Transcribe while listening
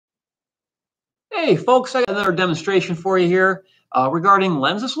Hey folks, I got another demonstration for you here regarding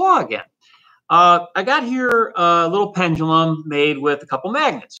Lenz's law again. I got here a little pendulum made with a couple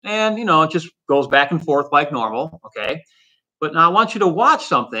magnets, and it just goes back and forth like normal. Okay, but now I want you to watch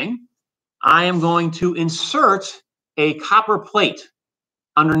something. I am going to insert a copper plate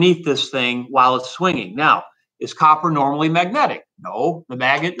underneath this thing while it's swinging. Now, is copper normally magnetic? No, the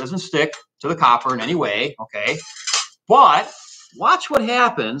magnet doesn't stick to the copper in any way. Okay, but watch what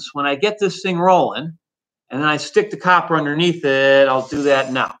happens when I get this thing rolling and then I stick the copper underneath it. I'll do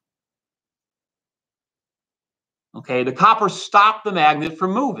that now. Okay, the copper stopped the magnet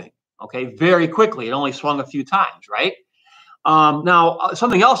from moving. Okay, very quickly. It only swung a few times, right? Now,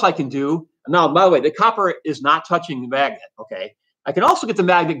 something else I can do. Now, by the way, the copper is not touching the magnet. Okay, I can also get the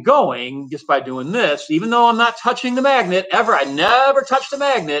magnet going just by doing this. Even though I'm not touching the magnet ever, I never touch the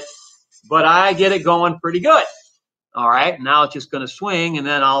magnet, but I get it going pretty good. All right, now it's just going to swing, and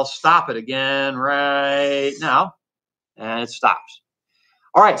then I'll stop it again right now, and it stops.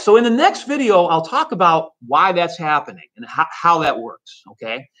 All right, so in the next video, I'll talk about why that's happening and how that works,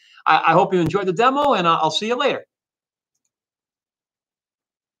 okay? I hope you enjoyed the demo, and I'll see you later.